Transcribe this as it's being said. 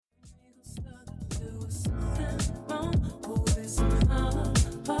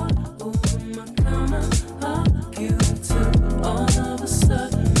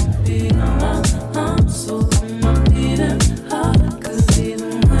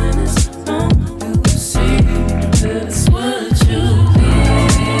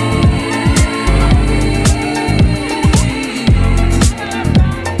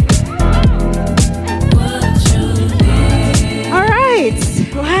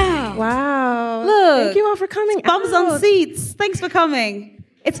Wow. Look. Thank you all for coming Bums out. on seats. Thanks for coming.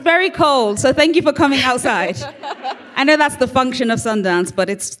 It's very cold, so thank you for coming outside. I know that's the function of Sundance, but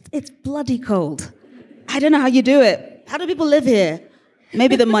it's bloody cold. I don't know how you do it. How do people live here?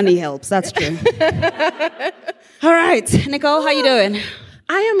 Maybe the money helps, that's true. All right, Nicole, how you doing?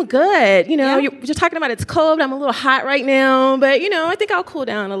 I am good. You're talking about it's cold. I'm a little hot right now, but, I think I'll cool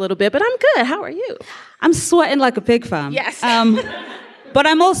down a little bit. But I'm good. How are you? I'm sweating like a pig, fam. Yes. But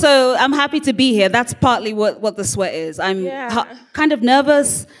I'm happy to be here. That's partly what the sweat is. I'm kind of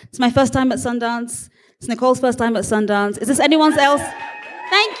nervous. It's my first time at Sundance. It's Nicole's first time at Sundance. Is this anyone's else?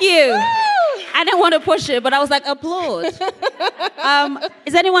 Thank you. Woo! I didn't want to push it, but I was like, applaud.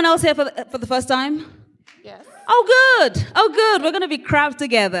 Is anyone else here for the first time? Yes. Oh, good. We're going to be crowd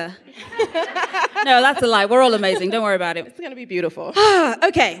together. No, that's a lie. We're all amazing. Don't worry about it. It's going to be beautiful.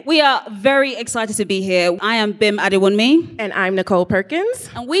 Okay, we are very excited to be here. I am Bim Adewunmi. And I'm Nicole Perkins.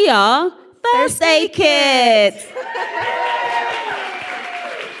 And we are First Aid Kit. All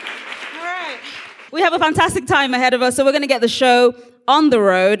right. We have a fantastic time ahead of us, so we're going to get the show on the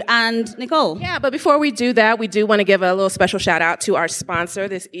road. And Nicole. Yeah, but before we do that, we do want to give a little special shout out to our sponsor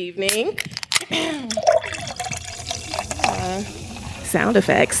this evening. Sound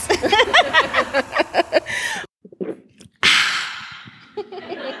effects.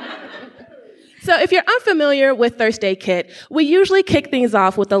 So if you're unfamiliar with First Aid Kit, we usually kick things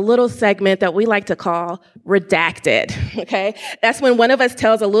off with a little segment that we like to call Redacted, okay? That's when one of us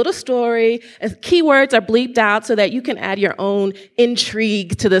tells a little story, and keywords are bleeped out so that you can add your own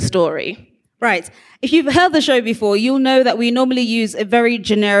intrigue to the story. Right. If you've heard the show before, you'll know that we normally use a very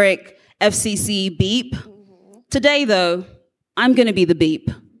generic FCC beep. Today, though, I'm going to be the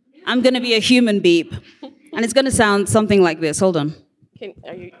beep. I'm going to be a human beep. And it's going to sound something like this. Hold on.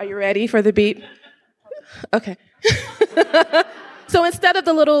 Are you ready for the beep? Okay. So instead of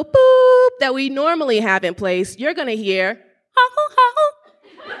the little boop that we normally have in place, you're going to hear...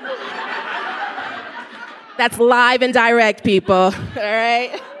 That's live and direct, people. All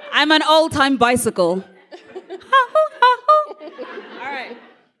right? I'm an old-time bicycle. All right.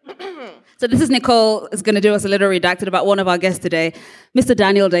 So this is Nicole is going to do us a little redacted about one of our guests today, Mr.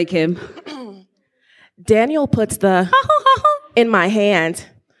 Daniel Dae Kim. Daniel puts the in my hand.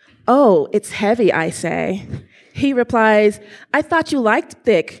 Oh, it's heavy, I say. He replies, I thought you liked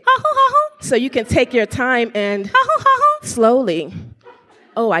thick, so you can take your time and slowly.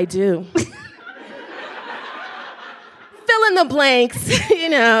 Oh, I do. Fill in the blanks, you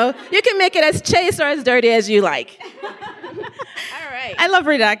can make it as chaste or as dirty as you like. All right. I love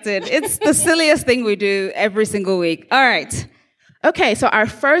redacted. It's the silliest thing we do every single week. All right. Okay, so our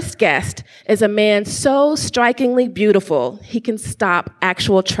first guest is a man so strikingly beautiful, he can stop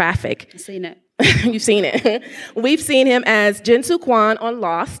actual traffic. I've seen it. You've seen it. We've seen him as Jin-Soo Kwon on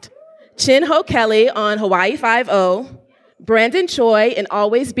Lost, Chin Ho Kelly on Hawaii Five-0, Brandon Choi in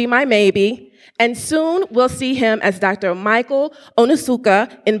Always Be My Maybe, and soon we'll see him as Dr. Michael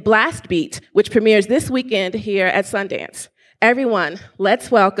Onusuka in Blast Beat, which premieres this weekend here at Sundance. Everyone, let's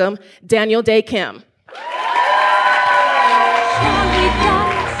welcome Daniel Dae Kim.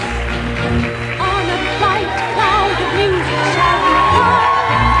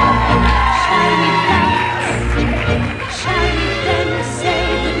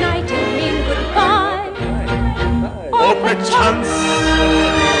 Chance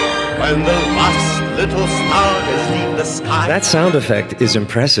when the last little stars leave the sky. That sound effect is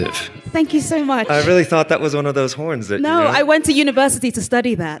impressive. Thank you so much. I really thought that was one of those horns that. No, I went to university to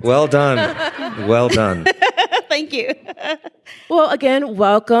study that. Well done. Well done. Thank you. Well, again,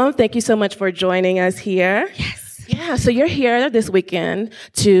 welcome. Thank you so much for joining us here. Yes. Yeah, so you're here this weekend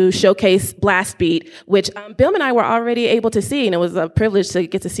to showcase Blast Beat, which Bill and I were already able to see, and it was a privilege to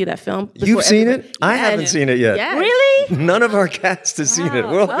get to see that film. You've seen it? I haven't seen it yet. Yes. Really? None of our cast has seen it.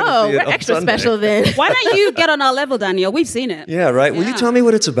 We're all going to see it we're on extra Sunday. special then. Why don't you get on our level, Daniel? We've seen it. Yeah, right. Will you tell me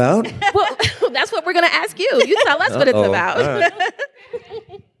what it's about? Well, that's what we're going to ask you. You tell us what it's about. All right.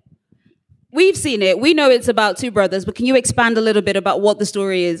 We've seen it. We know it's about two brothers, but can you expand a little bit about what the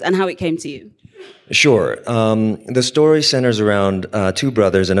story is and how it came to you? Sure. The story centers around two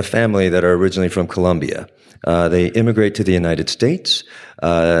brothers and a family that are originally from Colombia. They immigrate to the United States.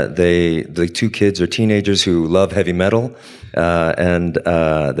 The two kids are teenagers who love heavy metal, and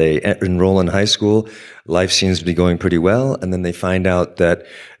they enroll in high school. Life seems to be going pretty well, and then they find out that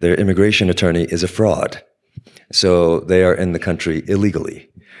their immigration attorney is a fraud. So they are in the country illegally.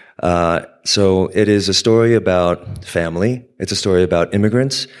 So it is a story about family. It's a story about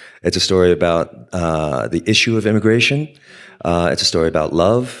immigrants. It's a story about the issue of immigration. It's a story about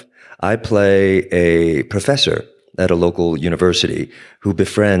love. I play a professor at a local university who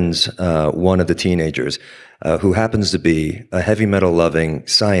befriends one of the teenagers who happens to be a heavy metal loving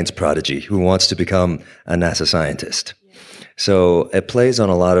science prodigy who wants to become a NASA scientist. So it plays on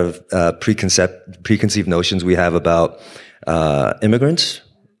a lot of preconceived notions we have about immigrants,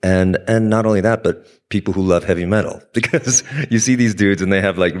 and not only that, but people who love heavy metal. Because you see these dudes and they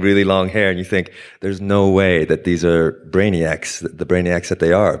have like really long hair, and you think there's no way that these are brainiacs, the brainiacs that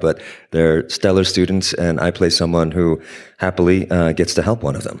they are. But they're stellar students, and I play someone who happily gets to help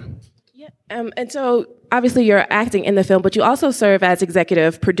one of them. Yeah, and so obviously you're acting in the film, but you also serve as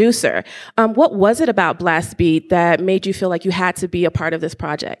executive producer. What was it about Blast Beat that made you feel like you had to be a part of this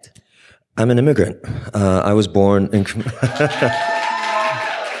project? I'm an immigrant. I was born in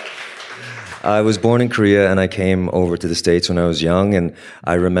Korea, and I came over to the States when I was young, and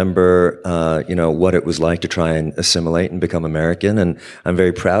I remember, what it was like to try and assimilate and become American, and I'm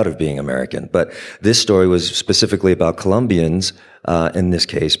very proud of being American. But this story was specifically about Colombians, in this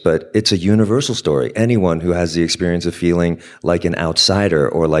case, but it's a universal story. Anyone who has the experience of feeling like an outsider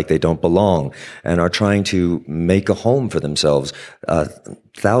or like they don't belong and are trying to make a home for themselves,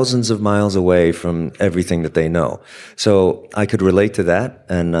 thousands of miles away from everything that they know. So I could relate to that,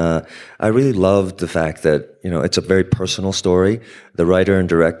 and I really loved the fact that it's a very personal story. The writer and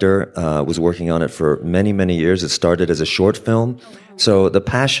director was working on it for many, many years. It started as a short film. So the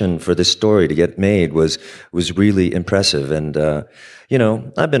passion for this story to get made was really impressive. And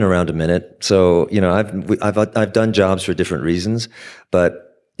I've been around a minute, so I've done jobs for different reasons.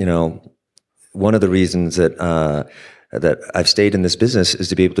 But one of the reasons that I've stayed in this business is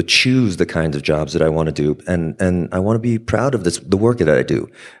to be able to choose the kinds of jobs that I want to do, and I want to be proud of the work that I do.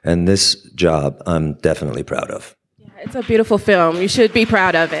 And this job, I'm definitely proud of. Yeah, it's a beautiful film. You should be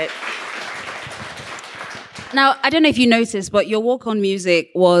proud of it. Now, I don't know if you noticed, but your walk-on music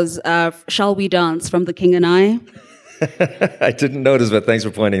was Shall We Dance from The King and I. I didn't notice, but thanks for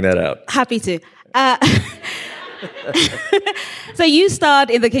pointing that out. Happy to. So you starred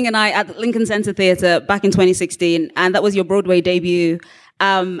in The King and I at the Lincoln Center Theatre back in 2016, and that was your Broadway debut.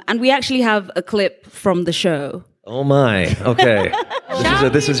 And we actually have a clip from the show. Oh my, okay.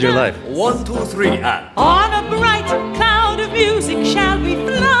 This is your life. 1, 2, 3, and. On a bright cloud of music shall we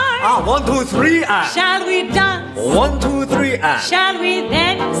fly? 1, 2, 3, and. Shall we dance? 1, 2, 3, and. Shall we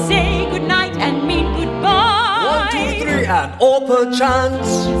then say goodnight and mean goodbye? 1, 2, 3, and. Or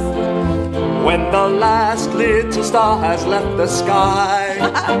perchance, when the last little star has left the sky.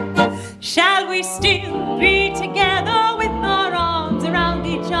 Shall we still be together with our arms around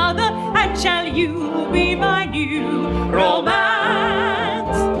each other? And shall you be my new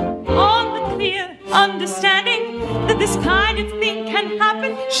romance? On the clear understanding that this kind of thing can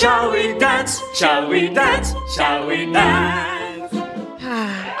happen. Shall we dance? Shall we dance? Shall we dance?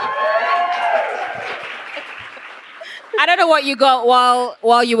 I don't know what you got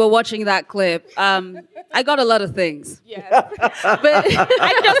while you were watching that clip. I got a lot of things. Yes. But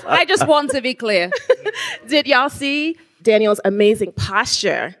I just want to be clear. Did y'all see Daniel's amazing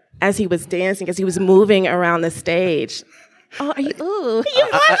posture as he was dancing, as he was moving around the stage? Oh, are you? Ooh. You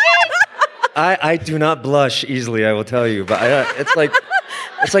I do not blush easily, I will tell you, but it's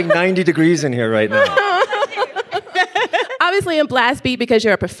like 90 degrees in here right now. Obviously in Blast Beat, because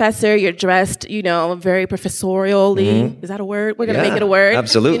you're a professor, you're dressed, very professorially. Mm-hmm. Is that a word? We're going to make it a word.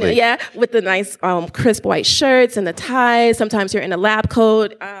 Absolutely. With the nice crisp white shirts and the ties. Sometimes you're in a lab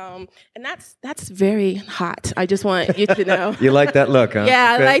coat. And that's very hot. I just want you to know. You like that look, huh?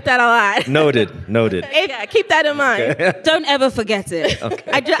 Yeah, okay. I like that a lot. Noted. Yeah, keep that in mind. Okay. Don't ever forget it.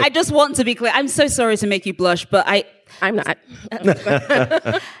 Okay. I just want to be clear. I'm so sorry to make you blush, but I'm not.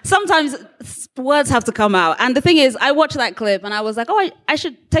 Sometimes words have to come out. And the thing is, I watched that clip and I was like, I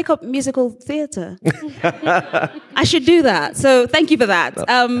should take up musical theater. I should do that. So thank you for that.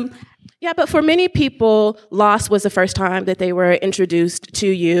 Yeah, but for many people, Lost was the first time that they were introduced to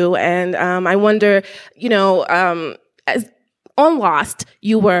you. And I wonder, on Lost,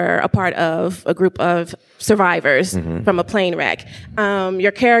 you were a part of a group of survivors from a plane wreck.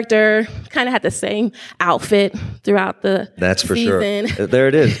 Your character kind of had the same outfit throughout the That's for season. Sure. There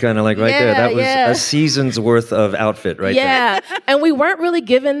it is, kind of like right there. That was a season's worth of outfit right there. Yeah, and we weren't really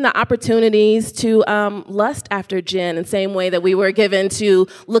given the opportunities to lust after Jen in the same way that we were given to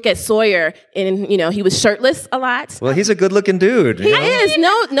look at Sawyer and, he was shirtless a lot. Well, he's a good-looking dude. He is.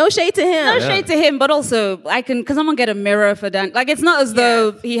 No shade to him. No shade to him, but also because I'm going to get a mirror for Dan. Like, it's not as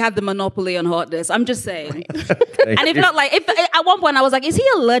though he had the monopoly on hotness. I'm just saying. And if not, if at one point I was like, is he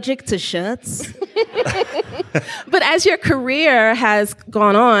allergic to shirts? But as your career has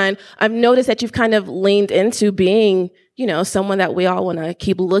gone on, I've noticed that you've kind of leaned into being someone that we all want to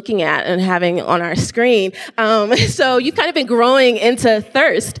keep looking at and having on our screen. So you've kind of been growing into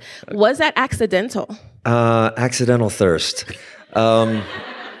thirst. Was that accidental? Accidental thirst. I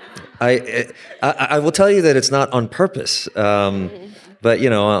will tell you that it's not on purpose. But,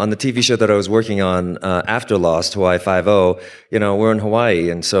 on the TV show that I was working on after Lost, Hawaii Five-0, we're in Hawaii.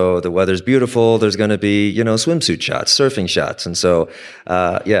 And so the weather's beautiful. There's going to be, swimsuit shots, surfing shots. And so,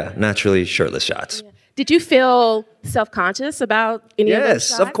 naturally shirtless shots. Yeah. Did you feel self-conscious about any of those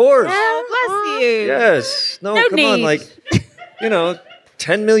shots? Yes, of course. Oh, bless you. Yes. No, come need. on.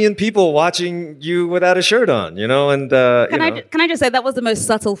 10 million people watching you without a shirt on, and Can I just say that was the most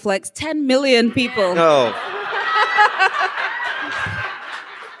subtle flex? 10 million people. No.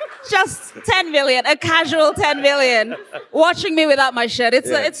 Just 10 million, a casual 10 million watching me without my shirt.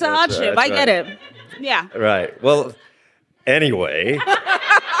 It's a hardship. I get it. Yeah. Right. Well, anyway.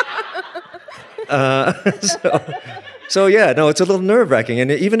 So yeah, no, it's a little nerve-wracking,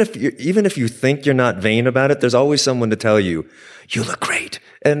 and even if you think you're not vain about it, there's always someone to tell you, you look great,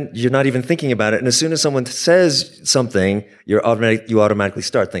 and you're not even thinking about it. And as soon as someone says something, you automatically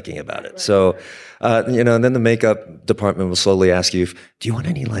start thinking about it. Right. So, and then the makeup department will slowly ask you, do you want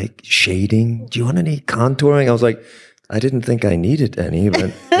any shading? Do you want any contouring? I was like, I didn't think I needed any,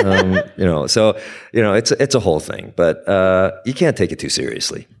 but it's a whole thing. But you can't take it too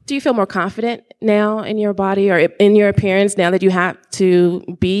seriously. Do you feel more confident now in your body or in your appearance now that you have to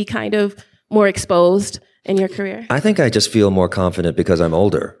be kind of more exposed in your career? I think I just feel more confident because I'm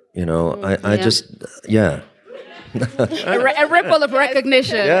older. I just. A ripple of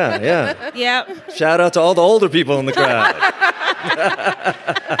recognition. Yeah. Yep. Shout out to all the older people in the crowd.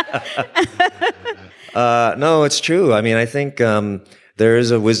 No, it's true. I mean, I think there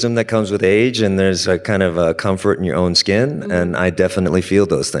is a wisdom that comes with age, and there's a kind of a comfort in your own skin, and I definitely feel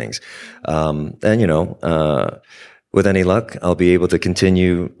those things. With any luck, I'll be able to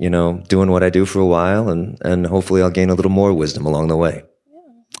continue, doing what I do for a while, and hopefully I'll gain a little more wisdom along the way.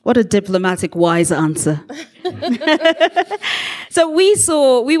 What a diplomatic, wise answer. So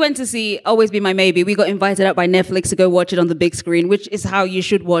we went to see Always Be My Maybe. We got invited out by Netflix to go watch it on the big screen, which is how you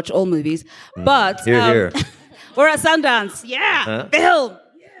should watch all movies. But here. We're at Sundance. Yeah. Film.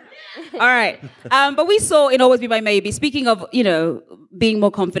 All right. But we saw in Always Be My Maybe, speaking of, being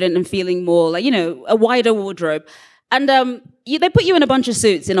more confident and feeling more a wider wardrobe. And they put you in a bunch of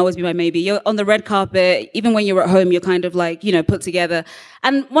suits in Always Be My Maybe. You're on the red carpet. Even when you're at home, you're kind of put together.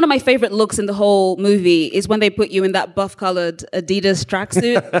 And one of my favorite looks in the whole movie is when they put you in that buff-colored Adidas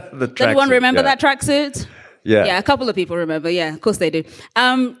tracksuit. Does anyone remember that tracksuit? Yeah. Yeah, a couple of people remember. Yeah, of course they do.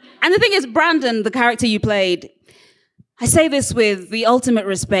 And the thing is, Brandon, the character you played, I say this with the ultimate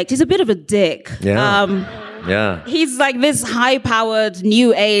respect. He's a bit of a dick. Yeah. He's like this high-powered,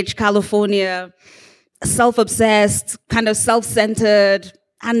 new age California, self-obsessed, kind of self-centered,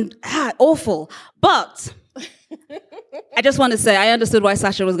 and awful. But I just want to say, I understood why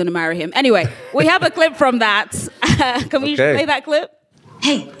Sasha was going to marry him. Anyway, we have a clip from that. Can we play that clip?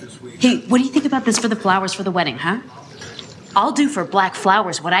 Hey, what do you think about this for the flowers for the wedding, huh? I'll do for black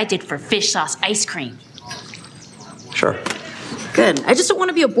flowers what I did for fish sauce ice cream. Sure. Good. I just don't want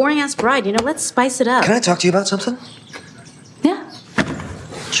to be a boring-ass bride, let's spice it up. Can I talk to you about something? Yeah.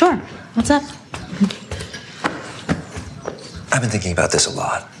 Sure. What's up? I've been thinking about this a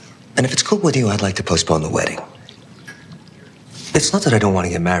lot. And if it's cool with you, I'd like to postpone the wedding. It's not that I don't want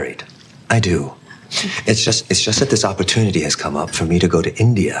to get married. I do. It's just that this opportunity has come up for me to go to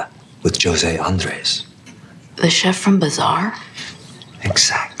India with Jose Andres. The chef from Bazaar?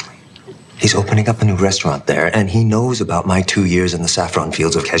 Exactly. He's opening up a new restaurant there, and he knows about my 2 years in the saffron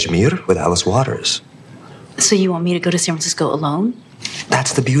fields of Kashmir with Alice Waters. So you want me to go to San Francisco alone?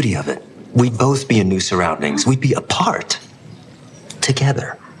 That's the beauty of it. We'd both be in new surroundings. We'd be apart.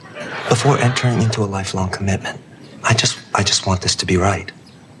 Together. Before entering into a lifelong commitment. I just want this to be right.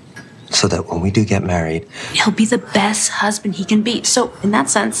 So that when we do get married, he'll be the best husband he can be. So, in that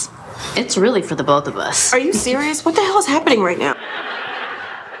sense, it's really for the both of us. Are you serious? What the hell is happening right now?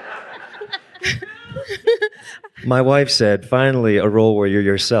 My wife said, finally, a role where you're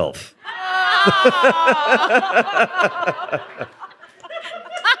yourself.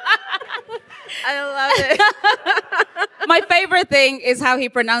 I love it. My favorite thing is how he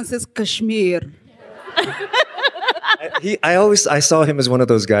pronounces Kashmir. I saw him as one of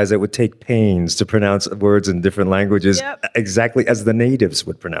those guys that would take pains to pronounce words in different languages exactly as the natives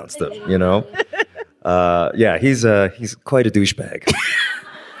would pronounce them, he's quite a douchebag.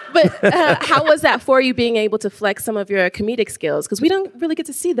 But how was that for you, being able to flex some of your comedic skills? Because we don't really get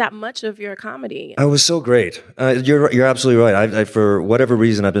to see that much of your comedy. It was so great. You're absolutely right. I, for whatever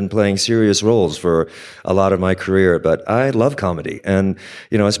reason, I've been playing serious roles for a lot of my career, but I love comedy. And,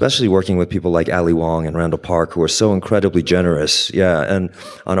 especially working with people like Ali Wong and Randall Park, who are so incredibly generous. Yeah. And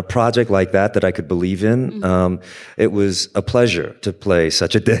on a project like that I could believe in, it was a pleasure to play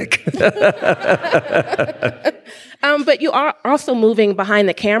such a dick. But you are also moving behind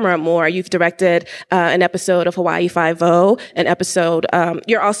the camera more. You've directed an episode of Hawaii Five-0, an episode.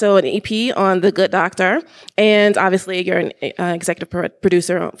 You're also an EP on The Good Doctor, and obviously you're an executive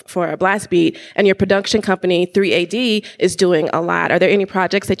producer for Blast Beat, and your production company 3AD is doing a lot. Are there any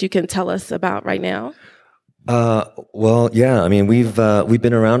projects that you can tell us about right now? Well, yeah. I mean, we've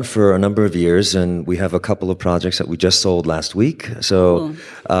been around for a number of years, and we have a couple of projects that we just sold last week. So,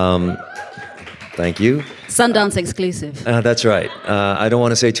 thank you. Sundance exclusive. That's right. I don't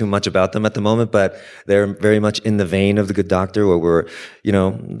want to say too much about them at the moment, but they're very much in the vein of The Good Doctor, where we're,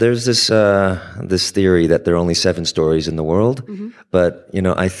 there's this theory that there are only 7 stories in the world. But,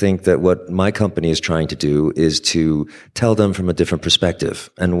 I think that what my company is trying to do is to tell them from a different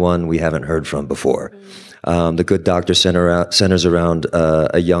perspective, and one we haven't heard from before. The Good Doctor centers around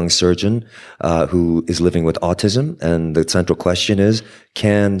a young surgeon who is living with autism, and the central question is,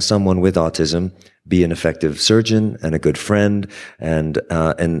 can someone with autism be an effective surgeon and a good friend? And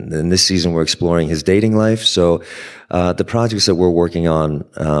in this season, we're exploring his dating life. So the projects that we're working on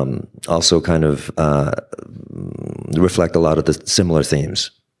also kind of reflect a lot of the similar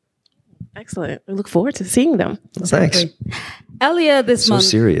themes. Excellent. We look forward to seeing them. Thanks. Earlier this month. So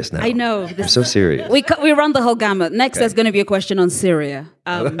serious now. I know. I'm so serious. We run the whole gamut. Next, there's going to be a question on Syria.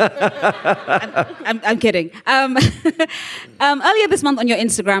 I'm kidding. Earlier this month on your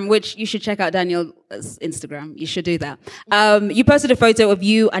Instagram, which you should check out Daniel's Instagram. You should do that. You posted a photo of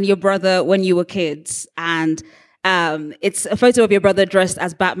you and your brother when you were kids. And it's a photo of your brother dressed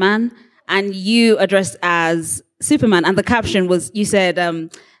as Batman and you are dressed as Superman. And the caption was, you said,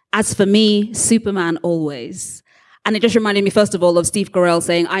 as for me, Superman always. And it just reminded me, first of all, of Steve Carell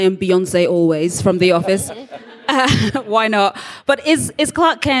saying, I am Beyonce always from The Office. Why not? But is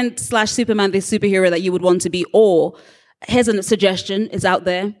Clark Kent / Superman the superhero that you would want to be? Or, here's a suggestion, is out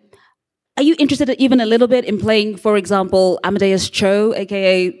there. Are you interested even a little bit in playing, for example, Amadeus Cho,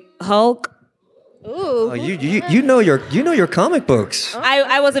 a.k.a. Hulk? Ooh. Oh, you know your comic books.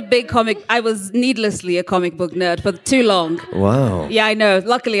 I was needlessly a comic book nerd for too long. Wow. Yeah, I know.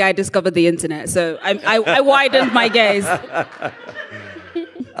 Luckily, I discovered the internet, so I widened my gaze.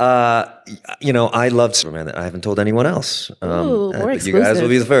 I loved Superman. I haven't told anyone else. Ooh, more exclusive. You guys will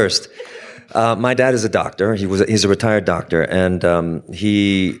be the first. My dad is a doctor. He's a retired doctor, and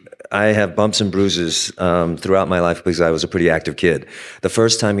I have bumps and bruises throughout my life because I was a pretty active kid. The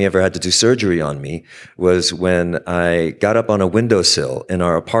first time he ever had to do surgery on me was when I got up on a windowsill in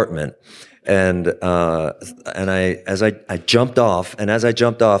our apartment, and I jumped off, and as I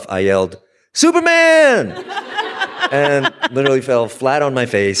jumped off, I yelled, "Superman!" and literally fell flat on my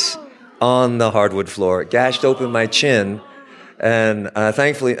face on the hardwood floor, gashed open my chin. And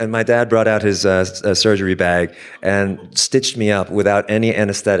thankfully, my dad brought out his surgery bag and stitched me up without any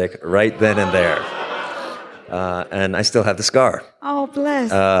anesthetic right then and there. And I still have the scar. Oh, bless.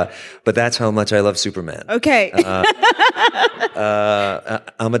 But that's how much I love Superman. Okay.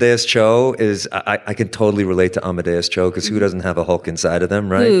 Amadeus Cho is, I can totally relate to Amadeus Cho, because who doesn't have a Hulk inside of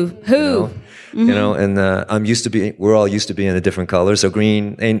them, right? Who? And we're all used to being a different color, so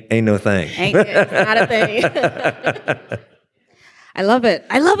green ain't no thing. Not a thing. I love it.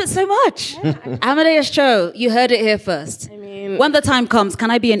 I love it so much. Yeah. Amadeus Cho, you heard it here first. I mean, when the time comes,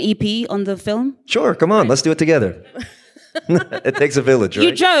 can I be an EP on the film? Sure, come on, let's do it together. It takes a village, right?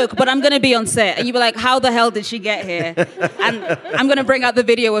 You joke, but I'm going to be on set. And you be like, how the hell did she get here? And I'm going to bring out the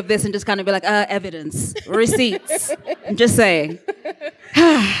video of this and just kind of be like, evidence, receipts. I'm just saying.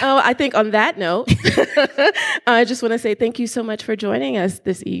 I think on that note, I just want to say thank you so much for joining us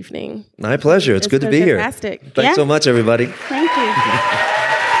this evening. My pleasure. It's good to be fantastic. Here. Thanks so much, everybody. Thank you.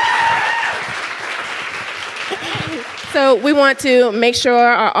 So we want to make sure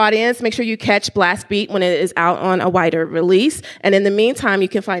you catch Blast Beat when it is out on a wider release. And in the meantime, you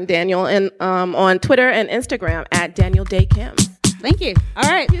can find Daniel on Twitter and Instagram at Daniel Day Kim. Thank you. All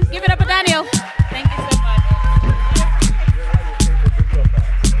right. Give it up for Daniel. Thank you so much.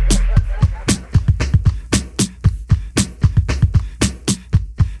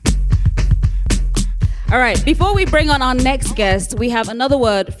 All right, before we bring on our next guest, we have another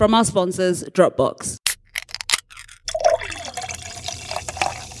word from our sponsors, Dropbox.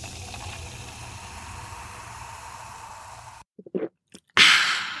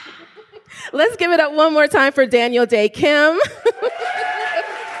 Let's give it up one more time for Daniel Dae Kim.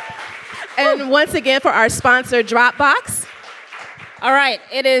 And once again for our sponsor, Dropbox. All right,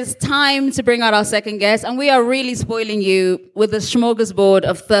 it is time to bring out our second guest, and we are really spoiling you with a smorgasbord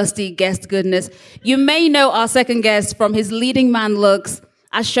of thirsty guest goodness. You may know our second guest from his leading man looks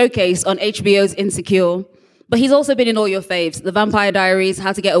as showcased on HBO's Insecure, but he's also been in all your faves, The Vampire Diaries,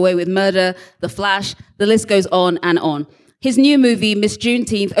 How to Get Away with Murder, The Flash, the list goes on and on. His new movie, Miss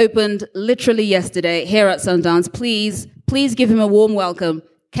Juneteenth, opened literally yesterday here at Sundance. Please give him a warm welcome,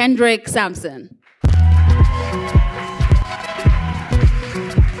 Kendrick Sampson.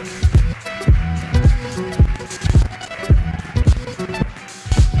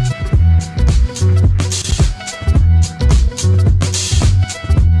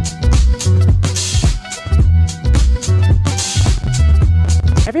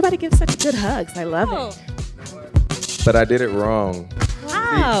 Everybody gives such good hugs. I love it. But I did it wrong.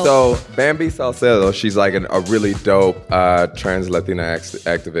 Wow. So Bambi Salcedo, she's like a really dope trans Latina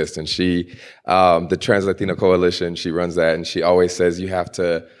activist, and she, the Trans Latina Coalition, she runs that, and she always says you have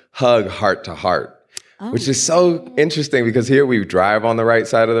to hug heart to heart. Which is so interesting because here we drive on the right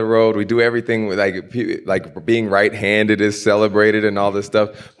side of the road. We do everything with like being right-handed is celebrated and all this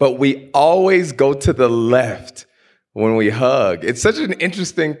stuff, but we always go to the left when we hug. It's such an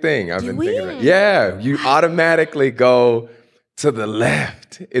interesting thing. I've been thinking about. Yeah, you automatically go to the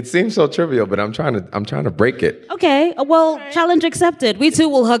left. It seems so trivial, but I'm trying to break it. Okay, well, challenge accepted. We too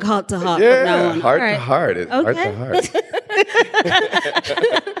will hug heart to heart from now on. Heart to heart. It's heart to heart.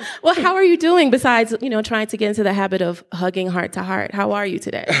 Well, how are you doing besides, trying to get into the habit of hugging heart to heart? How are you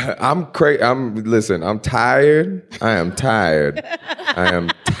today? I'm crazy. Listen, I'm tired. I am tired.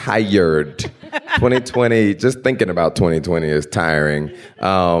 2020, just thinking about 2020 is tiring.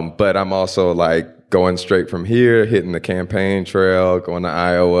 But I'm also like going straight from here, hitting the campaign trail, going to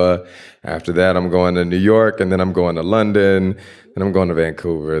Iowa. After that, I'm going to New York, and then I'm going to London, and I'm going to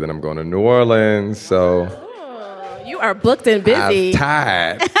Vancouver, then I'm going to New Orleans. So you are booked and busy. I'm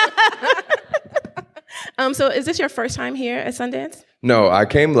tired. So is this your first time here at Sundance? No, I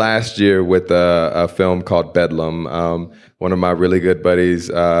came last year with a film called Bedlam. One of my really good buddies,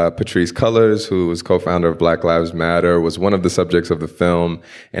 Patrisse Cullors, who was co-founder of Black Lives Matter, was one of the subjects of the film,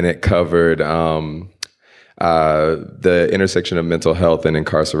 and it covered the intersection of mental health and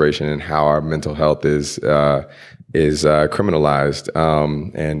incarceration and how our mental health is criminalized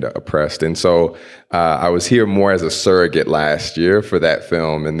and oppressed. And so I was here more as a surrogate last year for that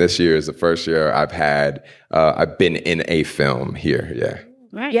film, and this year is the first year I've been in a film here. Yeah.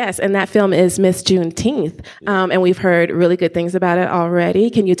 Right. Yes, and that film is Miss Juneteenth, and we've heard really good things about it already.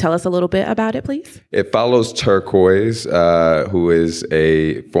 Can you tell us a little bit about it, please? It follows Turquoise, who is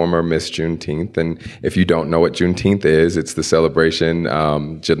a former Miss Juneteenth, and if you don't know what Juneteenth is, it's the celebration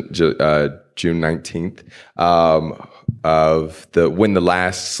June 19th of when the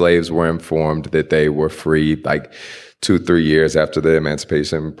last slaves were informed that they were free, like 2-3 years after the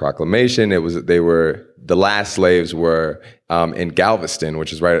Emancipation Proclamation. The last slaves were in Galveston,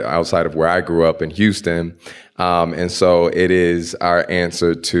 which is right outside of where I grew up in Houston. And so it is our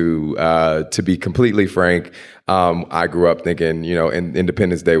answer to be completely frank. I grew up thinking,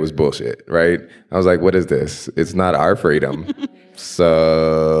 Independence Day was bullshit, right? I was like, what is this? It's not our freedom.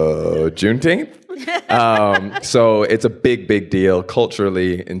 So Juneteenth? So it's a big, big deal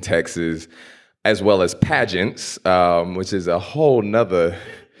culturally in Texas, as well as pageants, which is a whole nother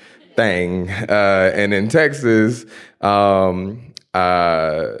thing. And in Texas, Miss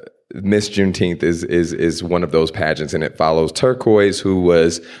Juneteenth is one of those pageants, and it follows Turquoise, who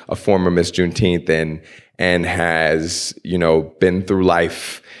was a former Miss Juneteenth and has, been through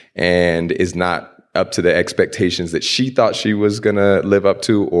life and is not up to the expectations that she thought she was gonna live up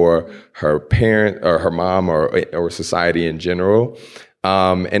to, or her parent or her mom or society in general.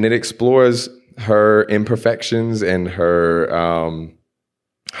 And it explores her imperfections and her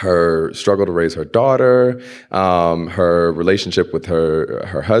struggle to raise her daughter, her relationship with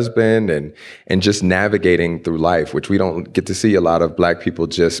her husband, and just navigating through life, which we don't get to see a lot of Black people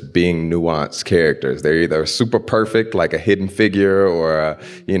just being nuanced characters. They're either super perfect, like a hidden figure, or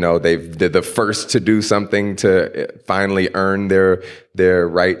they're the first to do something to finally earn their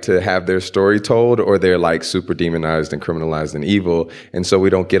right to have their story told, or they're like super demonized and criminalized and evil. And so we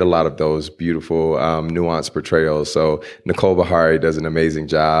don't get a lot of those beautiful nuanced portrayals. So Nicole Beharie does an amazing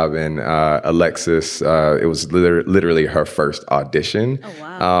job, and Alexis, it was literally her first audition. Oh,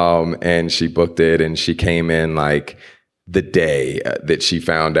 wow. And she booked it, and she came in like the day that she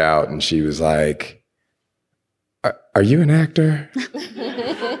found out, and she was like, are you an actor?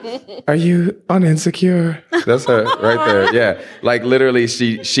 Are you on Insecure? That's her right there. Yeah, like literally,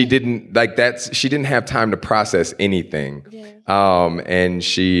 she didn't like that. She didn't have time to process anything, and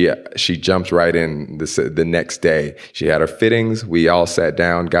she jumped right in the next day. She had her fittings. We all sat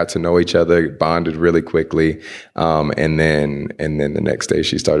down, got to know each other, bonded really quickly, and then the next day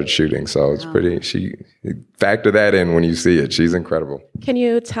she started shooting. So it's pretty. She factor that in when you see it. She's incredible. Can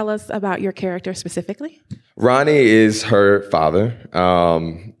you tell us about your character specifically? Ronnie is her father,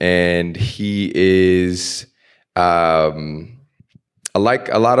 and he is like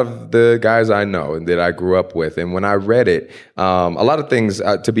a lot of the guys I know and that I grew up with. And when I read it, a lot of things,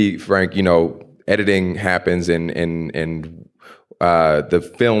 to be frank, editing happens and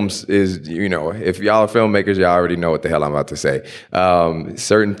the films is, if y'all are filmmakers, y'all already know what the hell I'm about to say.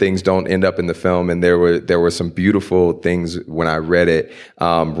 Certain things don't end up in the film, and there were some beautiful things when I read it.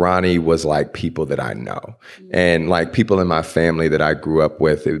 Ronnie was like people that I know, and like people in my family that I grew up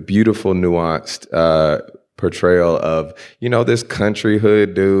with. A beautiful, nuanced portrayal of this country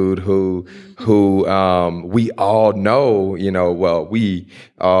hood dude who we all know, well, we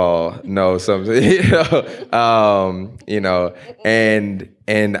all know something,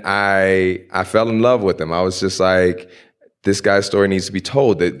 and I fell in love with him. I was just like, this guy's story needs to be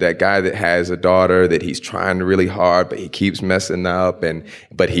told. That guy that has a daughter that he's trying really hard, but he keeps messing up,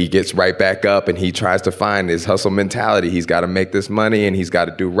 but he gets right back up and he tries to find his hustle mentality. He's got to make this money and he's got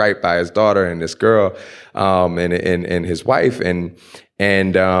to do right by his daughter and this girl, and his wife, he's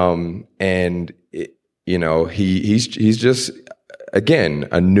just, again,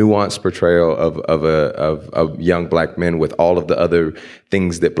 a nuanced portrayal of young black men with all of the other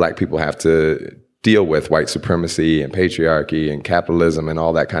things that black people have to deal with, white supremacy and patriarchy and capitalism and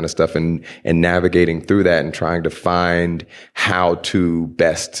all that kind of stuff, and navigating through that and trying to find how to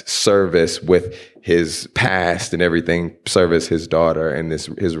best service with his past and everything, service his daughter and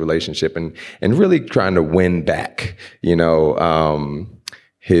his relationship, and really trying to win back,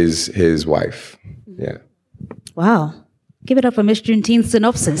 his wife. Yeah. Wow. Give it up for Miss Juneteenth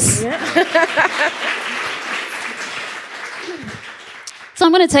synopsis. Yeah. So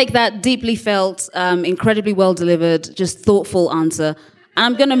I'm going to take that deeply felt, incredibly well delivered, just thoughtful answer, and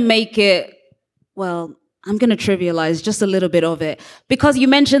I'm going to make it, I'm going to trivialize just a little bit of it. Because you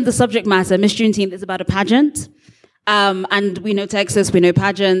mentioned the subject matter, Miss Juneteenth is about a pageant, and we know Texas, we know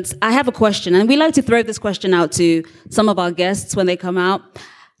pageants. I have a question, and we like to throw this question out to some of our guests when they come out.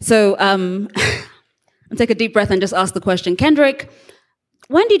 So I'll take a deep breath and just ask the question. Kendrick,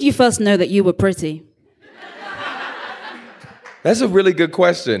 when did you first know that you were pretty? That's a really good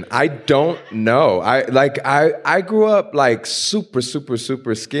question. I don't know. I grew up like super, super,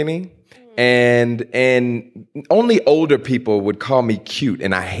 super skinny, and only older people would call me cute,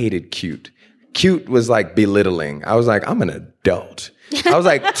 and I hated cute. Cute was like belittling. I was like, I'm an adult. I was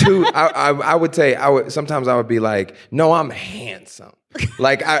like I would say sometimes I would be like, no, I'm handsome.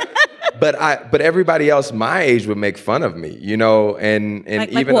 But everybody else my age would make fun of me, and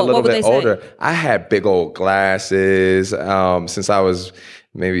even a little bit older. I had big old glasses since I was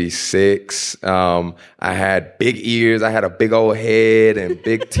maybe 6. I had big ears. I had a big old head and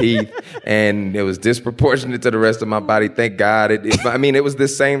big teeth, and it was disproportionate to the rest of my body. Thank God. It was the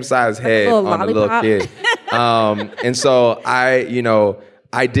same size head on a little kid. And so I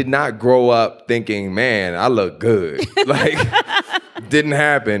did not grow up thinking, man, I look good. Didn't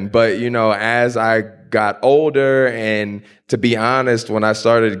happen. But, as I got older, and to be honest, when I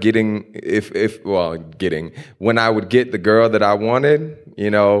started when I would get the girl that I wanted,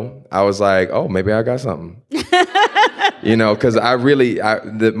 I was like, oh, maybe I got something. Because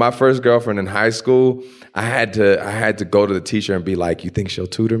my first girlfriend in high school, I had to go to the teacher and be like, you think she'll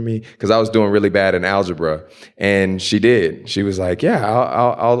tutor me? Because I was doing really bad in algebra, and she did. She was like, yeah,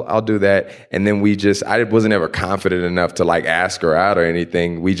 I'll do that. And then I wasn't ever confident enough to like ask her out or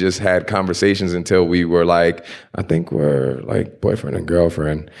anything. We just had conversations until we were like, I think we're like boyfriend and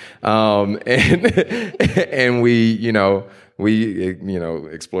girlfriend. And we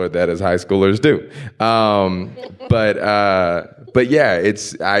explored that as high schoolers do. But yeah,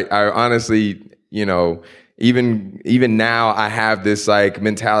 I honestly, even now I have this like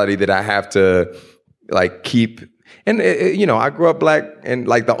mentality that I have to like keep, and I grew up black and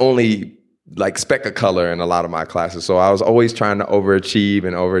like the only like speck of color in a lot of my classes. So I was always trying to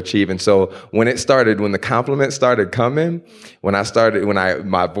overachieve. And so when the compliments started coming, when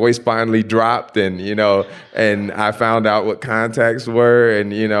my voice finally dropped and I found out what contacts were,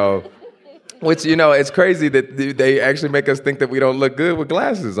 and Which, it's crazy that they actually make us think that we don't look good with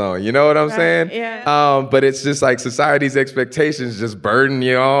glasses on. You know what I'm saying? Yeah. But it's just like society's expectations just burden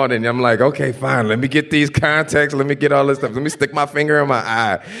you on. And I'm like, okay, fine. Let me get these contacts. Let me get all this stuff. Let me stick my finger in my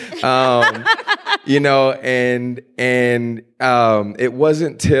eye. It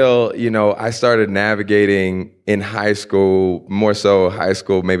wasn't till, I started navigating in high school, more so high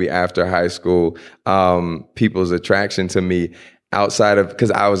school, maybe after high school, people's attraction to me. Outside of,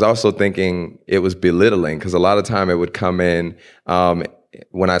 because I was also thinking it was belittling, because a lot of time it would come in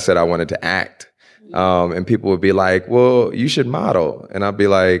when I said I wanted to act, and people would be like, well, you should model. And I'd be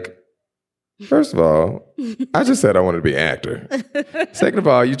like, first of all, I just said I wanted to be an actor. Second of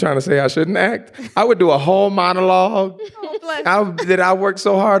all, you trying to say I shouldn't act? I would do a whole monologue that I worked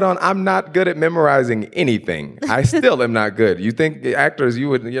so hard on. I'm not good at memorizing anything. I still am not good. You think actors,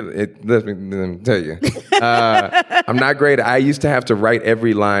 let me tell you. I'm not great. I used to have to write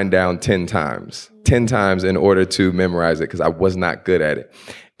every line down 10 times in order to memorize it because I was not good at it.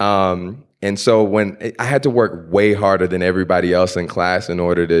 And so when I had to work way harder than everybody else in class in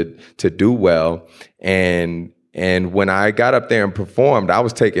order to do well, and when I got up there and performed, I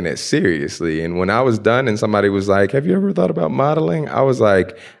was taking it seriously. And when I was done and somebody was like, have you ever thought about modeling? I was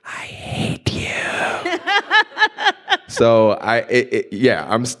like, I hate you. So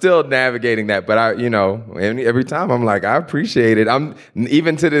I'm still navigating that, but every time I'm like, I appreciate it.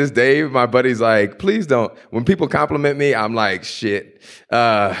 Even to this day, my buddy's like, please don't. When people compliment me, I'm like, shit.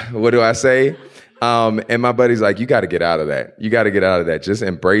 What do I say? And my buddy's like, you got to get out of that. You got to get out of that. Just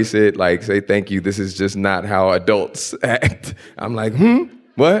embrace it. Like, say thank you. This is just not how adults act. I'm like,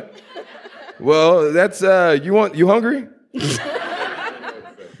 what? Well, that's you hungry?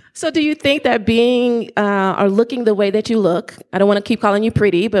 So do you think that being or looking the way that you look, I don't want to keep calling you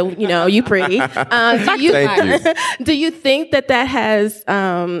pretty, but you pretty. Thank you. Do you think that has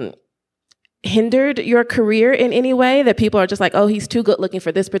hindered your career in any way, that people are just like, oh, he's too good looking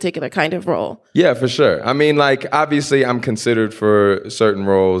for this particular kind of role? Yeah, for sure. I mean, like, obviously I'm considered for certain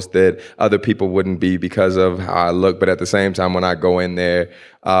roles that other people wouldn't be because of how I look. But at the same time, when I go in there,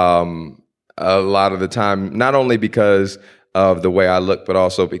 a lot of the time, not only because of the way I look, but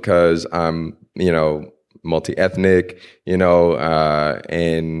also because I'm, multi-ethnic,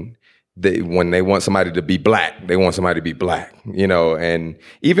 and when they want somebody to be black, they want somebody to be black, and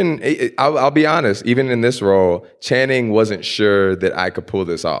even, I'll be honest, even in this role, Channing wasn't sure that I could pull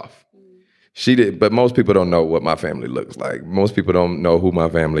this off. She did, but most people don't know what my family looks like. Most people don't know who my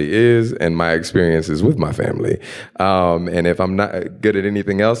family is and my experiences with my family. And if I'm not good at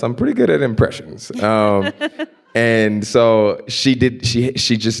anything else, I'm pretty good at impressions. And so she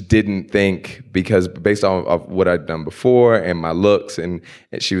just didn't think, because based on of what I'd done before and my looks, and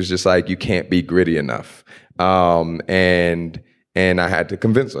she was just like, you can't be gritty enough. And I had to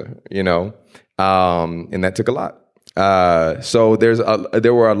convince her, and that took a lot. So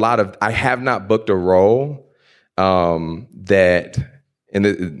there were a lot of, I have not booked a role that, and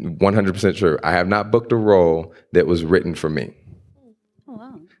 100% true, I have not booked a role that was written for me. Oh,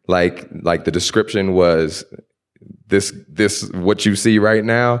 wow. Like the description was, this what you see right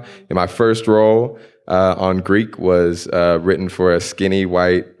now. And my first role on Greek was written for a skinny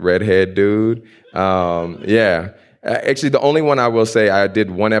white redhead dude. Actually, the only one I will say, I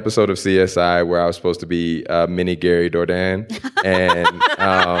did one episode of CSI where I was supposed to be mini Gary Dourdan, and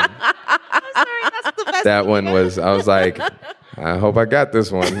that one was, I was like, I hope I got this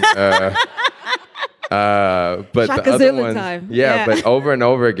one. But Shaka the other Zulu ones, time. yeah, but over and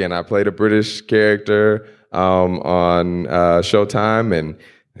over again, I played a British character on Showtime, and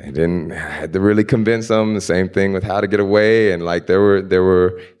I had to really convince them. The same thing with How to Get Away, and like there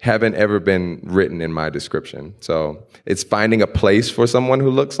were haven't ever been written in my description. So it's finding a place for someone who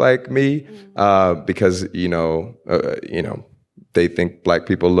looks like me, because they think black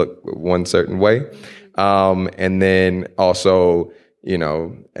people look one certain way, and then also,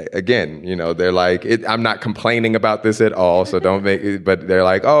 again, they're like, I'm not complaining about this at all, so don't make it, but they're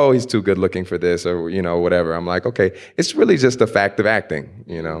like, oh, he's too good looking for this, or, whatever. I'm like, okay, it's really just a fact of acting,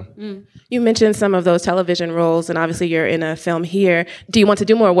 You mentioned some of those television roles, and obviously you're in a film here. Do you want to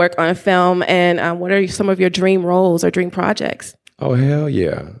do more work on a film, and what are some of your dream roles or dream projects? Oh, hell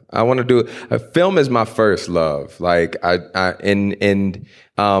yeah. I want to do a film is my first love. Like I didn't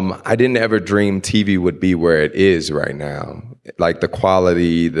ever dream TV would be where it is right now. Like the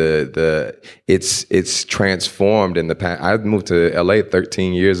quality, it's transformed in the past. I moved to LA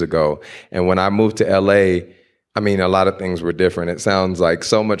 13 years ago. And when I moved to LA, I mean, a lot of things were different. It sounds like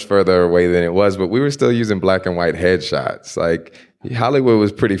so much further away than it was, but we were still using black and white headshots. Like Hollywood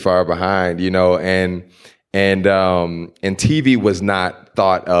was pretty far behind, And TV was not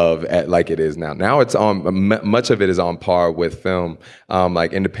thought of like it is now. Now it's much of it is on par with film,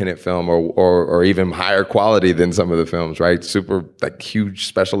 like independent film or even higher quality than some of the films, right? Super like huge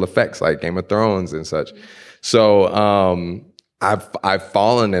special effects like Game of Thrones and such. So I've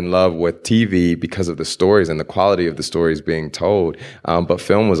fallen in love with TV because of the stories and the quality of the stories being told. But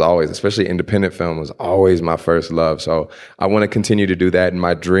film was always, especially independent film, was always my first love. So I want to continue to do that. And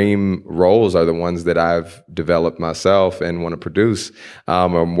my dream roles are the ones that I've developed myself and want to produce.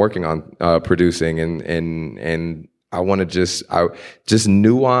 I'm working on producing and I want to just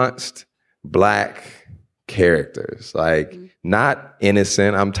nuanced Black characters, like not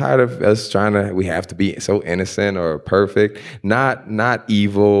innocent. I'm tired of us we have to be so innocent or perfect, not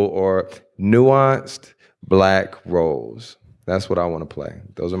evil, or nuanced Black roles. That's what I want to play.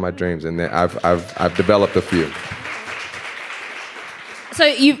 Those are my dreams, and I've developed a few. So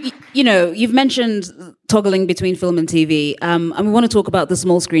you've mentioned toggling between film and TV, and we want to talk about the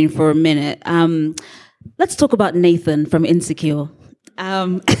small screen for a minute. Let's talk about Nathan from Insecure.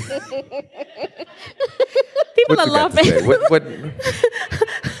 People are laughing. What?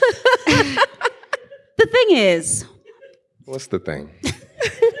 The thing is, what's the thing?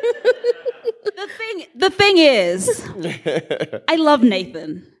 The thing is, I love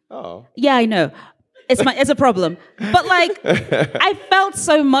Nathan. Oh, yeah, I know. It's a problem. But like, I felt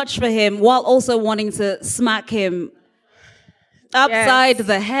so much for him while also wanting to smack him upside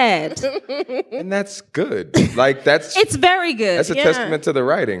the head. And that's good. Like it's very good. That's a testament to the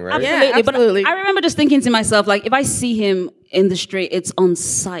writing, right? Absolutely. Yeah, absolutely. But I remember just thinking to myself, like, if I see him in the street, it's on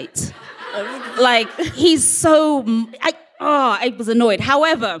sight. Like, he's so... I was annoyed.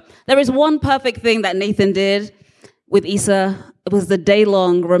 However, there is one perfect thing that Nathan did with Issa. It was the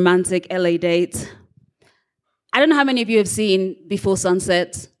day-long romantic LA date. I don't know how many of you have seen Before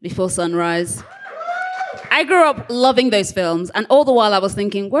Sunset, Before Sunrise. I grew up loving those films, and all the while I was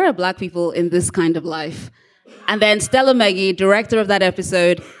thinking, where are Black people in this kind of life? And then Stella Meggy, director of that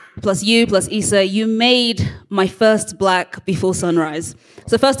episode, plus you, plus Issa, you made my first Black Before Sunrise.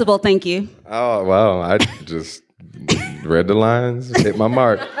 So first of all, thank you. Oh, wow. I just read the lines, hit my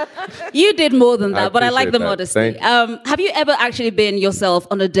mark. You did more than that, but I like the that. modesty. Have you ever actually been yourself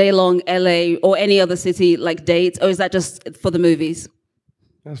on a day-long LA or any other city like date, or is that just for the movies?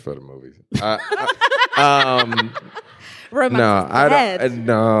 That's for the movies. No,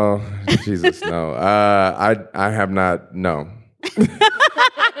 no, Jesus, no. I have not. No,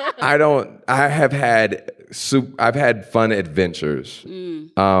 I don't. I've had fun adventures.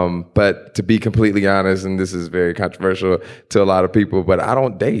 But to be completely honest, and this is very controversial to a lot of people, but I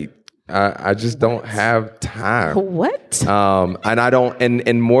don't date. I just don't have time. What? And I don't,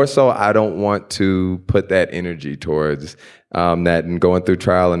 and more so, I don't want to put that energy towards that and going through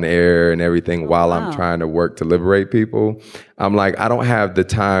trial and error and everything while I'm trying to work to liberate people. I'm like, I don't have the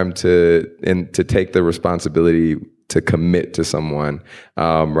time to take the responsibility to commit to someone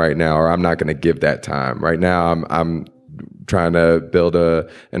right now, or I'm not going to give that time. Right now, I'm trying to build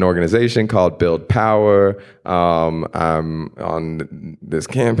an organization called Build Power. I'm on this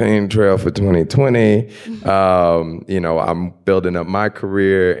campaign trail for 2020. I'm building up my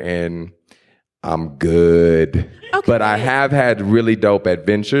career and I'm good. Okay. But I have had really dope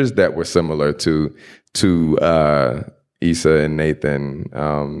adventures that were similar to Issa and Nathan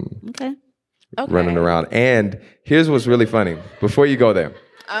running around. And here's what's really funny. Before you go there.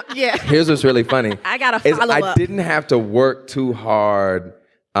 Here's what's really funny. I gotta follow up. I didn't have to work too hard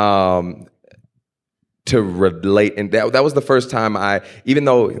to relate, and that was the first time even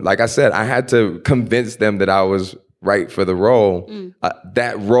though, like I said, I had to convince them that I was right for the role.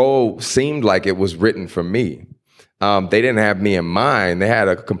 That role seemed like it was written for me. They didn't have me in mind. They had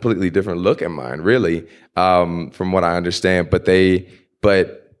a completely different look in mind, really, from what I understand.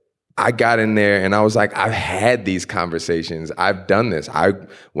 But I got in there and I was like, I've had these conversations. I've done this.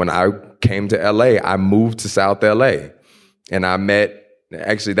 When I came to LA, I moved to South LA and I met,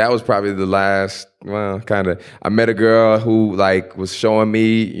 actually that was probably the last, I met a girl who was showing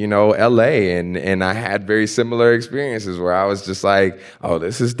me, LA and I had very similar experiences where I was just like, oh,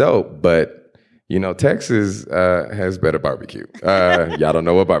 this is dope. But Texas has better barbecue. Y'all don't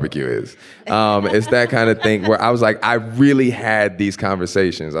know what barbecue is. It's that kind of thing where I was like, I really had these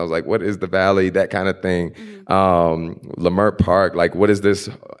conversations. I was like, what is the Valley? That kind of thing. Leimert Park, what is this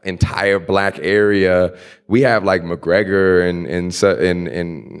entire Black area? We have McGregor and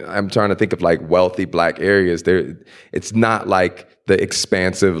I'm trying to think of wealthy Black areas. It's not like the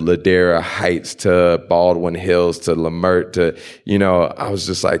expansive Ladera Heights to Baldwin Hills to Leimert to, I was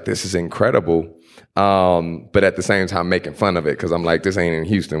just like, this is incredible. But at the same time making fun of it because I'm like, this ain't in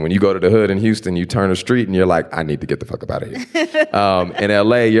Houston. When you go to the hood in Houston, you turn a street and you're like, I need to get the fuck up out of here. In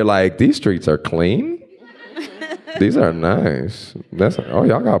LA, you're like, these streets are clean. These are nice. Oh,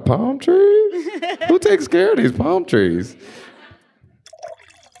 y'all got palm trees? Who takes care of these palm trees?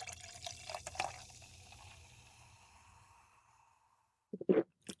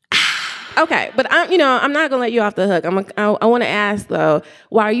 Okay, but I'm not gonna let you off the hook. I want to ask though,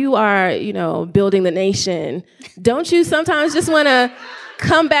 while you are, building the nation, don't you sometimes just want to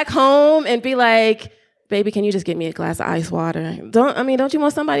come back home and be like, baby, can you just get me a glass of ice water? Don't you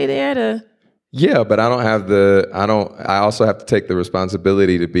want somebody there to? Yeah, but I also have to take the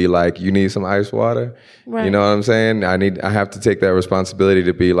responsibility to be like, you need some ice water? Right. You know what I'm saying? I have to take that responsibility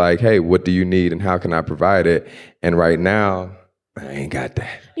to be like, hey, what do you need and how can I provide it? And right now, I ain't got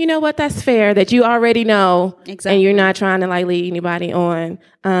that. You know what? That's fair that you already know. Exactly. And you're not trying to lead anybody on.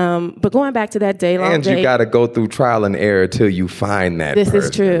 But going back to that day-long date. And you got to go through trial and error till you find that person. This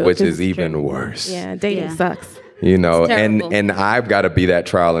is true. Which is even worse. Yeah, dating sucks. And I've got to be that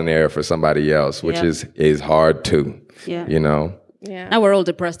trial and error for somebody else, which is hard too. Yeah. Yeah. Now we're all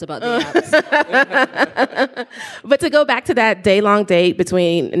depressed about the apps. But to go back to that day-long date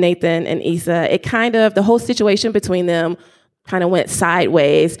between Nathan and Issa, the whole situation between them kind of went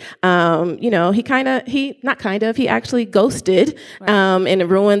sideways. He actually ghosted and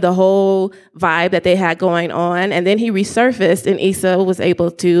ruined the whole vibe that they had going on. And then he resurfaced and Issa was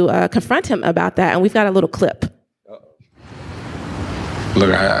able to confront him about that. And we've got a little clip. Look,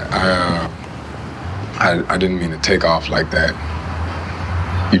 I didn't mean to take off like that.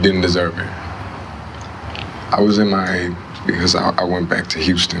 You didn't deserve it. Because I went back to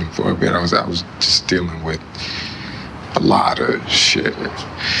Houston for a bit. I was just dealing with a lot of shit.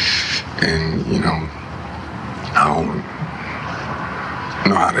 And, I don't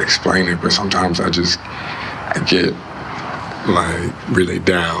know how to explain it, but sometimes I get really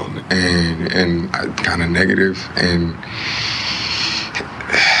down and kind of negative, and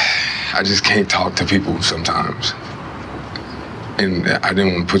I just can't talk to people sometimes. And I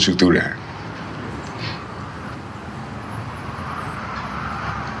didn't want to put you through that.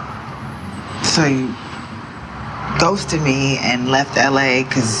 So you ghosted me and left LA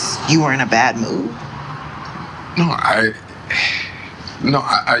because you were in a bad mood? I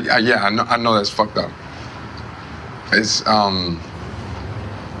know that's fucked up. It's, I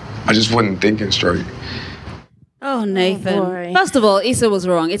just wasn't thinking straight. Oh, Nathan. First of all, Issa was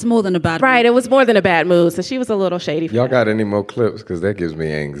wrong. It's more than a bad mood. Right, it was more than a bad mood, so she was a little shady. Y'all got any more clips? Because that gives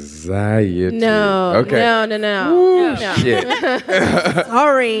me anxiety. No. Okay. No. Ooh, shit.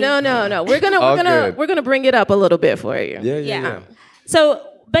 Sorry. No. We're gonna bring it up a little bit for you. Yeah. So,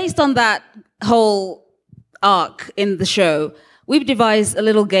 based on that whole arc in the show, we've devised a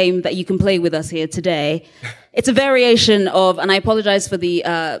little game that you can play with us here today. It's a variation of, and I apologize for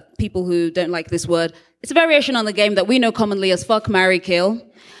the people who don't like this word, it's a variation on the game that we know commonly as Fuck, Marry, Kill.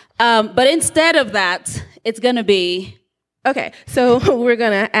 But instead of that, it's going to be... Okay, so we're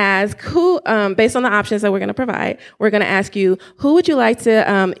going to ask who, based on the options that we're going to provide, we're going to ask you, who would you like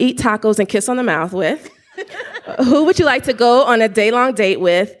to eat tacos and kiss on the mouth with? Who would you like to go on a day-long date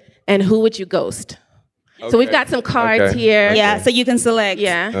with? And who would you ghost? Okay. So we've got some cards here. Yeah, so you can select.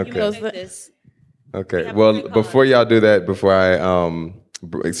 Yeah. Okay. Okay. Well, before y'all do that, before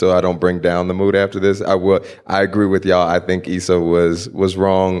so I don't bring down the mood after this, I agree with y'all. I think Issa was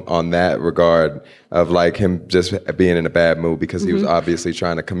wrong on that regard of him just being in a bad mood because he was obviously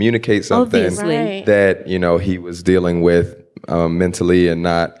trying to communicate something that, he was dealing with mentally and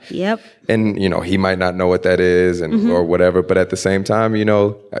not. Yep. And, he might not know what that is or whatever. But at the same time,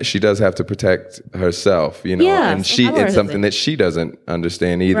 she does have to protect herself, and it's something that she doesn't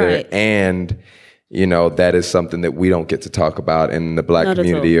understand either. Right. And that is something that we don't get to talk about in the Black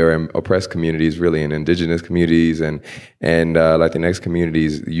community or in oppressed communities, really, in indigenous communities and Latinx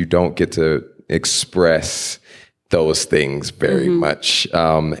communities. You don't get to express those things very much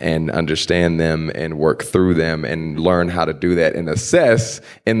and understand them and work through them and learn how to do that and assess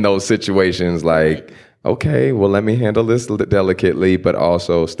in those situations okay, well, let me handle this delicately, but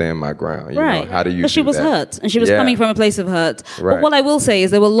also stand my ground. How do you do that? She was hurt, and she was coming from a place of hurt. Right. But what I will say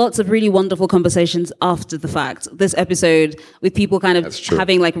is there were lots of really wonderful conversations after the fact. This episode with people kind of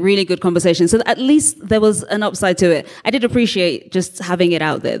having really good conversations. So at least there was an upside to it. I did appreciate just having it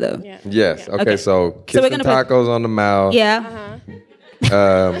out there, though. Yeah. Yes. Okay. So kissing tacos on the mouth. Yeah.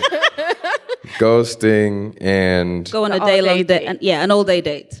 ghosting, and go on a day-long date. Yeah, an all-day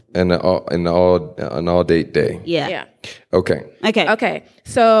date. And an all-date day. Yeah. Okay.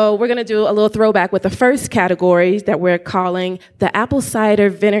 So we're going to do a little throwback with the first category that we're calling the apple cider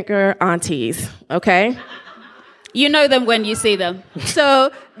vinegar aunties, okay? You know them when you see them.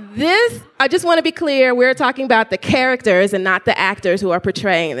 So I just want to be clear, we're talking about the characters and not the actors who are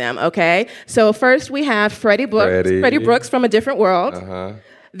portraying them, okay? So first we have Freddie Brooks from A Different World. Uh-huh.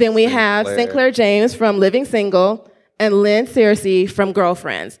 Then we have Sinclair James from Living Single and Lynn Searcy from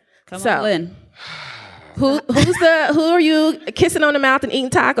Girlfriends. Come on, Lynn. Who are you kissing on the mouth and eating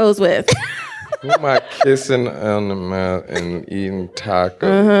tacos with? Who am I kissing on the mouth and eating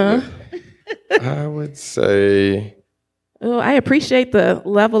tacos with? I would say... Oh, I appreciate the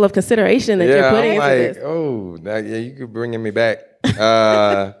level of consideration that you're putting into this. Oh, you could bring me back.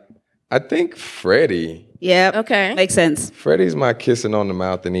 I think Freddie. Yeah. Okay. Makes sense. Freddie's my kissing on the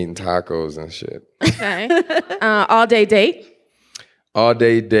mouth and eating tacos and shit. Okay. All-day date.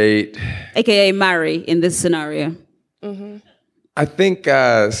 All-day date. AKA marry in this scenario. Mm-hmm. I think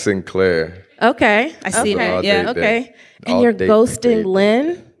Sinclair. Okay. I see that. Yeah. Okay. And you're ghosting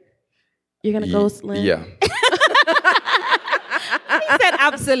Lynn? You're going to ghost Lynn? Yeah. He said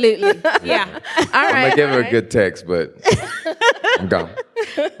absolutely. Yeah. All right. I'm going to give her a good text, but I'm gone.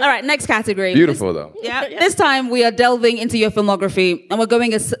 All right, next category. Beautiful, though. Yeah. This time we are delving into your filmography, and we're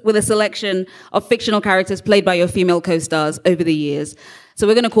going with a selection of fictional characters played by your female co-stars over the years. So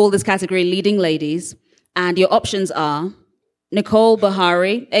we're going to call this category Leading Ladies, and your options are Nicole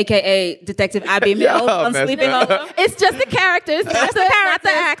Beharie, a.k.a. Detective Abby Mills on Sleeping Hollow. It's just the characters, not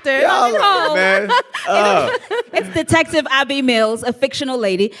the actors. It's Detective Abby Mills, a fictional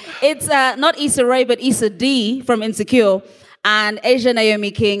lady. It's not Issa Rae, but Issa D from Insecure. And Asia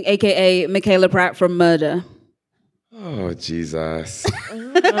Naomi King, a.k.a. Michaela Pratt from Murder. Oh, Jesus.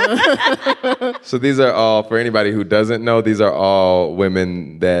 So these are all, for anybody who doesn't know, these are all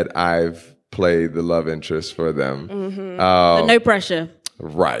women that I've played the love interest for them. Mm-hmm. So no pressure.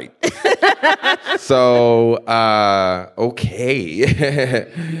 Right. So,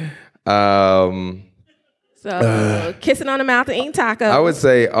 okay. So kissing on the mouth and eating tacos. I would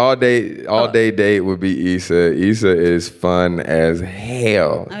say all day date would be Issa. Issa is fun as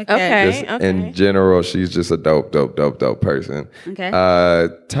hell. Okay. In general, she's just a dope person. Okay.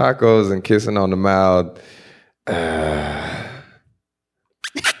 Tacos and kissing on the mouth.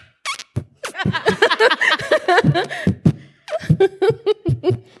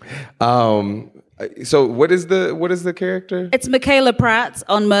 So what is the character? It's Michaela Pratt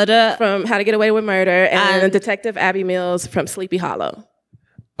on Murder from How to Get Away with Murder, and Detective Abby Mills from Sleepy Hollow.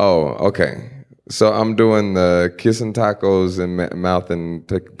 Oh, okay. So I'm doing the kissing tacos and mouth and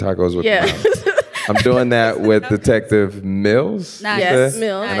tacos with mouth. I'm doing that with Detective Mills. Nice. Yes,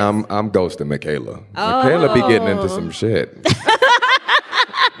 Mills. And I'm ghosting Michaela. Michaela be getting into some shit.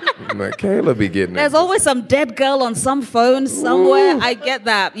 Michaela be getting There's always some dead girl on some phone somewhere. I get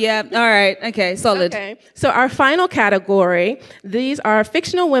that. Yeah. All right. Okay. Solid. Okay. So our final category, these are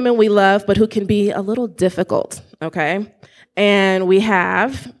fictional women we love, but who can be a little difficult. Okay. And we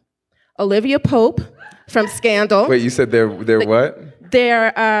have Olivia Pope from Scandal. Wait, you said they're what?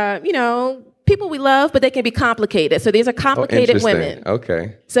 They're, people we love, but they can be complicated. So these are complicated women.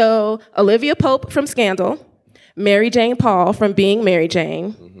 Okay. So Olivia Pope from Scandal, Mary Jane Paul from Being Mary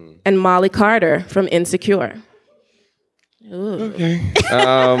Jane, and Molly Carter from Insecure. Ooh. Okay.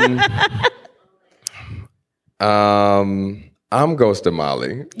 I'm ghosting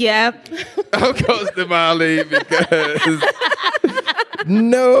Molly. Yeah. I'm ghosting Molly because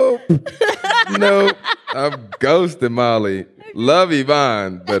nope. I'm ghosting Molly. Love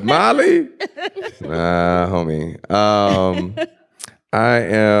Yvonne, but Molly? Nah, homie. I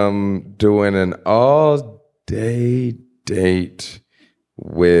am doing an all-day date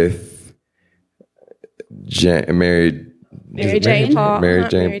with Mary Jane Paul.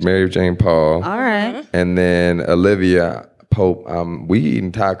 All right. And then Olivia Pope. We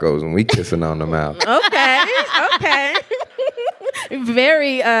eating tacos and we kissing on the mouth. Okay.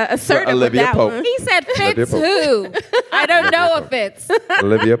 Very assertive with Olivia that Pope. one. He said Fitz who? I don't know if Fitz.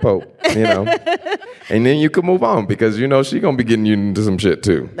 Olivia Pope, And then you can move on because, she going to be getting you into some shit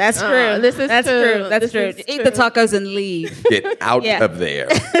too. That's true. That's true. Eat the tacos and leave. Get out of there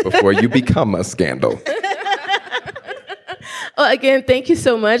before you become a scandal. Well, again, thank you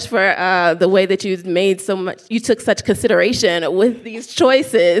so much for the way that you took such consideration with these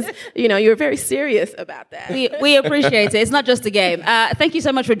choices. You were very serious about that. We appreciate it. It's not just a game. Thank you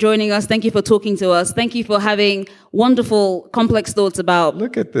so much for joining us. Thank you for talking to us. Thank you for having wonderful, complex thoughts about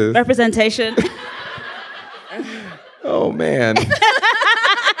Look at this. representation. Oh, man.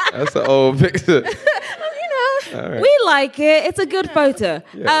 That's an old picture. Right. We like it. It's a good photo.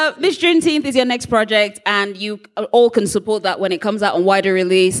 Yeah. Miss Juneteenth is your next project, and you all can support that when it comes out on wider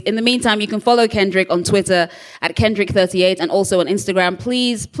release. In the meantime, you can follow Kendrick on Twitter at Kendrick38 and also on Instagram.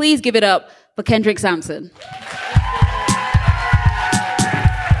 Please give it up for Kendrick Sampson.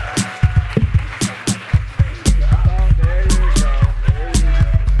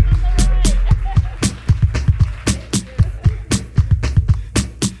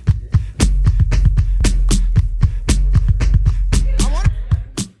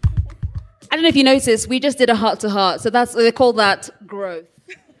 I don't know if you noticed, we just did a heart-to-heart. So they call that growth.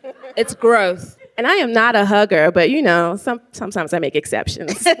 It's growth. And I am not a hugger, but sometimes I make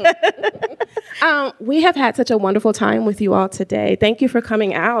exceptions. We have had such a wonderful time with you all today. Thank you for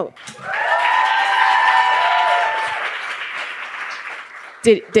coming out.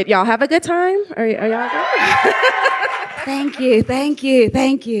 Did y'all have a good time? Are y'all good? Thank you.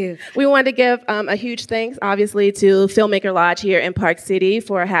 We wanted to give a huge thanks, obviously, to Filmmaker Lodge here in Park City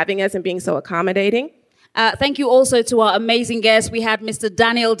for having us and being so accommodating. Thank you also to our amazing guests. We had Mr.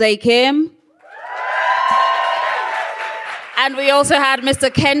 Daniel Day Kim. And we also had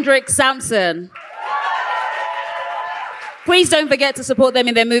Mr. Kendrick Sampson. Please don't forget to support them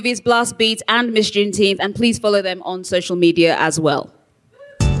in their movies, Blast Beat and Miss Juneteenth, and please follow them on social media as well.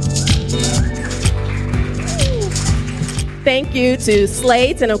 Thank you to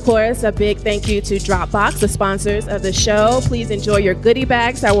Slate, and of course, a big thank you to Dropbox, the sponsors of the show. Please enjoy your goodie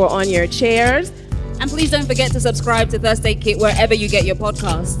bags that were on your chairs. And please don't forget to subscribe to First Aid Kit wherever you get your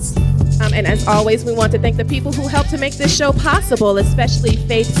podcasts. And as always, we want to thank the people who helped to make this show possible, especially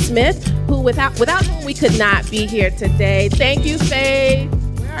Faith Smith, who without whom we could not be here today. Thank you, Faith.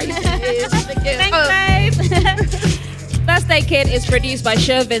 Where are you, Faith? Thanks, Faith. First Aid Kit is produced by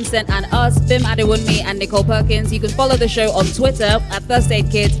Sher Vincent and us, Bim Adewunmi and Nicole Perkins. You can follow the show on Twitter at First Aid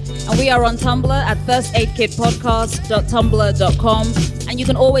Kit, and we are on Tumblr at firstaidkitpodcast.tumblr.com, and you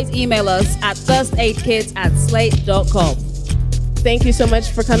can always email us at firstaidkit@slate.com. Thank you so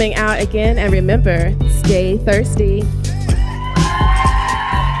much for coming out again, and remember, stay thirsty.